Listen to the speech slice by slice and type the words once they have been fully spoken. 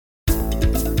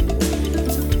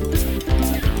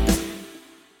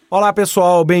Olá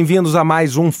pessoal, bem-vindos a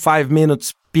mais um 5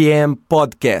 Minutes PM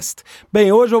Podcast. Bem,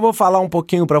 hoje eu vou falar um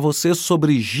pouquinho para vocês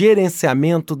sobre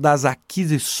gerenciamento das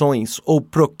aquisições ou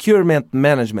Procurement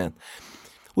Management.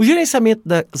 O gerenciamento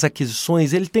das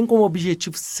aquisições, ele tem como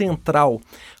objetivo central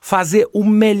fazer o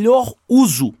melhor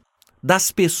uso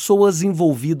das pessoas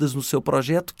envolvidas no seu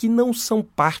projeto que não são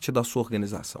parte da sua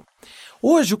organização.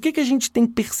 Hoje, o que a gente tem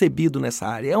percebido nessa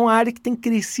área? É uma área que tem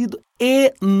crescido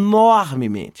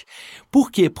enormemente. Por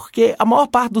quê? Porque a maior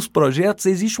parte dos projetos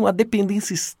existe uma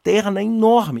dependência externa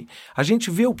enorme. A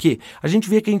gente vê o quê? A gente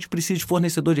vê que a gente precisa de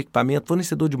fornecedor de equipamento,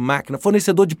 fornecedor de máquina,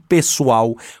 fornecedor de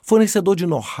pessoal, fornecedor de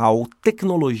know-how,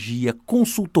 tecnologia,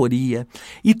 consultoria.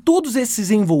 E todos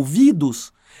esses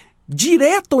envolvidos,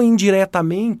 direto ou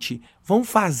indiretamente, vão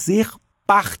fazer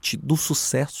parte do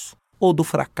sucesso ou do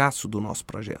fracasso do nosso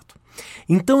projeto.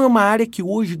 Então é uma área que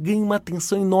hoje ganha uma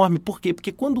atenção enorme. Por quê?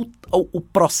 Porque quando o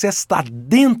processo está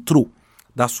dentro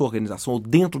da sua organização ou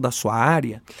dentro da sua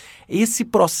área, esse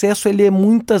processo ele é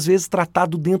muitas vezes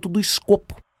tratado dentro do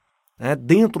escopo, né?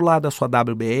 Dentro lá da sua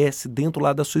WBS, dentro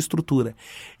lá da sua estrutura.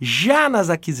 Já nas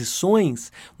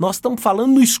aquisições, nós estamos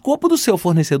falando no escopo do seu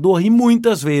fornecedor e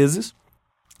muitas vezes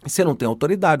você não tem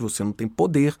autoridade, você não tem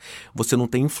poder, você não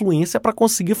tem influência para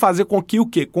conseguir fazer com que o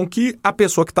quê? Com que a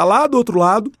pessoa que está lá do outro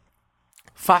lado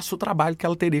faça o trabalho que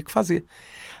ela teria que fazer.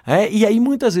 E aí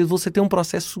muitas vezes você tem um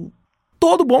processo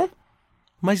todo bom,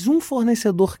 mas um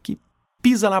fornecedor que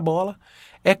pisa na bola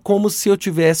é como se eu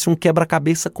tivesse um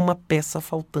quebra-cabeça com uma peça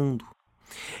faltando.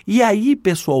 E aí,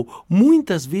 pessoal,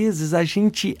 muitas vezes a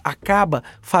gente acaba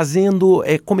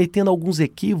cometendo alguns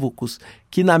equívocos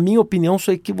que, na minha opinião,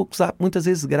 são equívocos muitas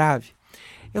vezes graves.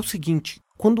 É o seguinte,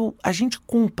 quando a gente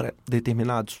compra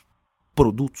determinados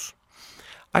produtos,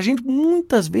 a gente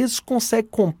muitas vezes consegue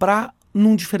comprar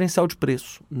num diferencial de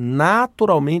preço.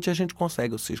 Naturalmente a gente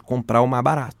consegue, ou seja, comprar o mais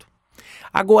barato.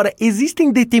 Agora,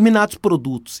 existem determinados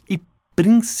produtos e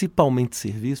principalmente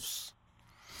serviços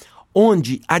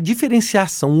onde a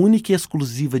diferenciação única e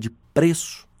exclusiva de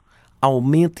preço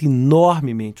aumenta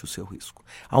enormemente o seu risco.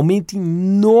 Aumenta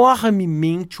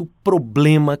enormemente o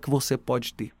problema que você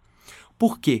pode ter.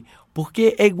 Por quê?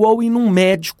 Porque é igual ir num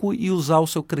médico e usar o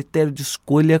seu critério de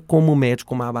escolha como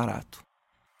médico mais barato.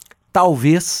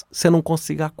 Talvez você não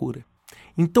consiga a cura.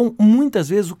 Então, muitas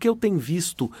vezes, o que eu tenho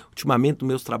visto ultimamente nos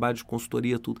meus trabalhos de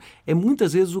consultoria, tudo, é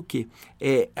muitas vezes o quê?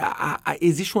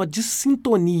 Existe uma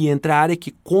dissintonia entre a área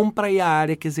que compra e a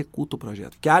área que executa o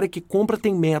projeto. Porque a área que compra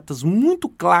tem metas muito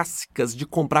clássicas de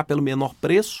comprar pelo menor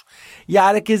preço e a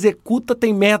área que executa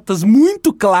tem metas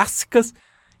muito clássicas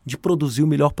de produzir o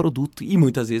melhor produto. E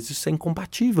muitas vezes isso é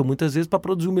incompatível. Muitas vezes, para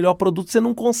produzir o melhor produto, você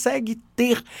não consegue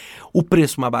ter o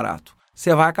preço mais barato.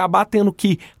 Você vai acabar tendo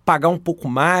que pagar um pouco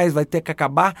mais, vai ter que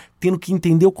acabar tendo que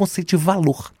entender o conceito de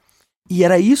valor. E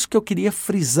era isso que eu queria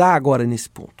frisar agora nesse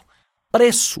ponto.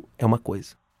 Preço é uma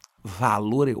coisa,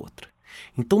 valor é outra.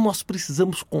 Então nós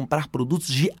precisamos comprar produtos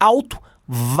de alto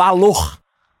valor,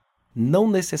 não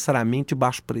necessariamente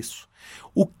baixo preço.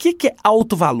 O que é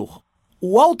alto valor?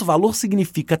 O alto valor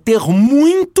significa ter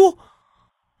muito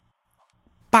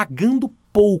pagando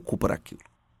pouco por aquilo.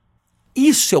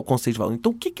 Isso é o conceito de valor.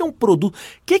 Então, o que é um produto?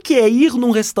 O que é ir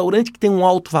num restaurante que tem um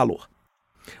alto valor?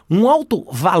 Um alto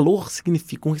valor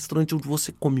significa um restaurante onde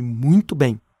você come muito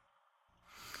bem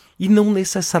e não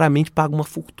necessariamente paga uma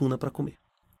fortuna para comer.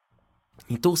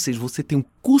 Então, ou seja, você tem um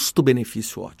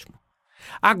custo-benefício ótimo.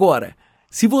 Agora,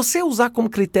 se você usar como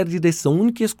critério de decisão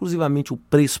única e exclusivamente o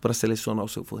preço para selecionar o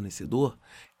seu fornecedor, o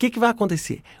que vai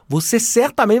acontecer? Você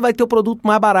certamente vai ter o produto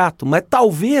mais barato, mas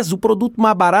talvez o produto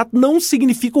mais barato não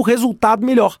signifique o resultado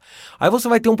melhor. Aí você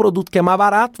vai ter um produto que é mais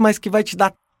barato, mas que vai te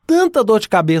dar tanta dor de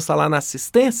cabeça lá na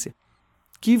assistência,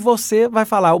 que você vai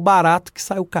falar o barato que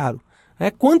saiu caro.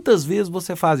 Quantas vezes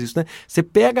você faz isso, né? Você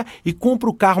pega e compra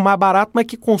o carro mais barato, mas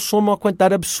que consome uma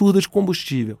quantidade absurda de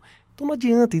combustível. Então não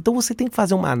adianta. Então você tem que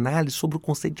fazer uma análise sobre o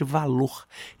conceito de valor.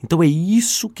 Então é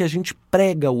isso que a gente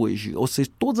prega hoje. Ou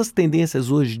seja, todas as tendências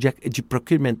hoje de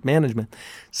Procurement Management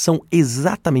são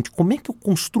exatamente como é que eu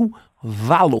construo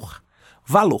valor.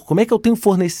 Valor. Como é que eu tenho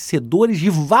fornecedores de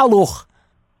valor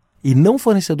e não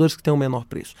fornecedores que têm o menor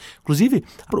preço. Inclusive,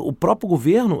 o próprio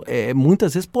governo é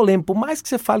muitas vezes polêmico. Por mais que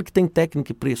você fale que tem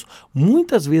técnica e preço,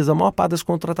 muitas vezes a maior parte das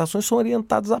contratações são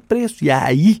orientadas a preço. E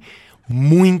aí,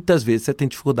 muitas vezes, você tem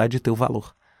dificuldade de ter o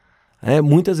valor.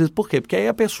 Muitas vezes, por quê? Porque aí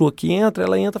a pessoa que entra,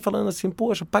 ela entra falando assim,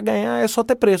 poxa, para ganhar é só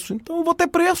ter preço. Então eu vou ter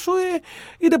preço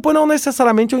e depois não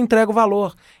necessariamente eu entrego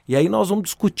valor. E aí nós vamos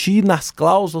discutir nas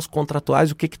cláusulas contratuais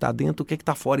o que está dentro, o que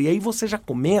está fora. E aí você já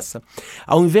começa,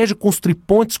 ao invés de construir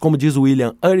pontes, como diz o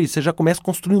William Ury, você já começa a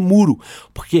construir um muro.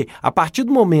 Porque a partir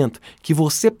do momento que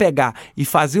você pegar e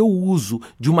fazer o uso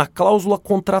de uma cláusula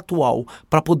contratual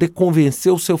para poder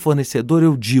convencer o seu fornecedor,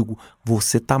 eu digo,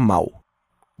 você está mal.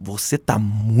 Você está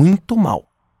muito mal.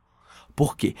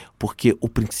 Por quê? Porque o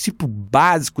princípio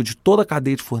básico de toda a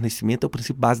cadeia de fornecimento é o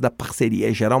princípio básico da parceria,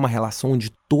 é gerar uma relação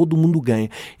onde todo mundo ganha.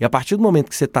 E a partir do momento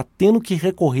que você está tendo que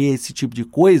recorrer a esse tipo de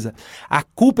coisa, a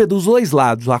culpa é dos dois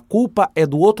lados. A culpa é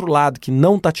do outro lado que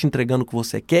não está te entregando o que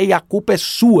você quer e a culpa é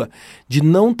sua de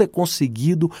não ter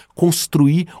conseguido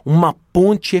construir uma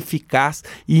ponte eficaz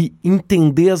e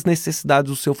entender as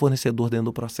necessidades do seu fornecedor dentro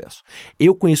do processo.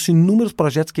 Eu conheço inúmeros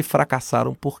projetos que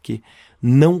fracassaram porque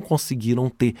não conseguiram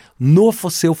ter no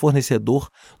seu fornecedor,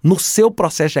 no seu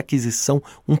processo de aquisição,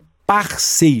 um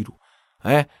parceiro.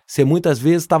 Você muitas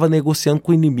vezes estava negociando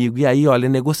com o inimigo. E aí, olha,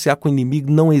 negociar com o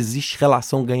inimigo não existe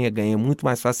relação ganha-ganha. É muito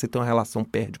mais fácil você ter uma relação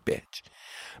perde-perde.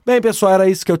 Bem, pessoal, era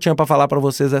isso que eu tinha para falar para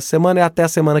vocês essa semana. E até a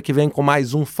semana que vem com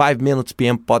mais um 5 Minutes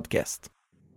PM Podcast.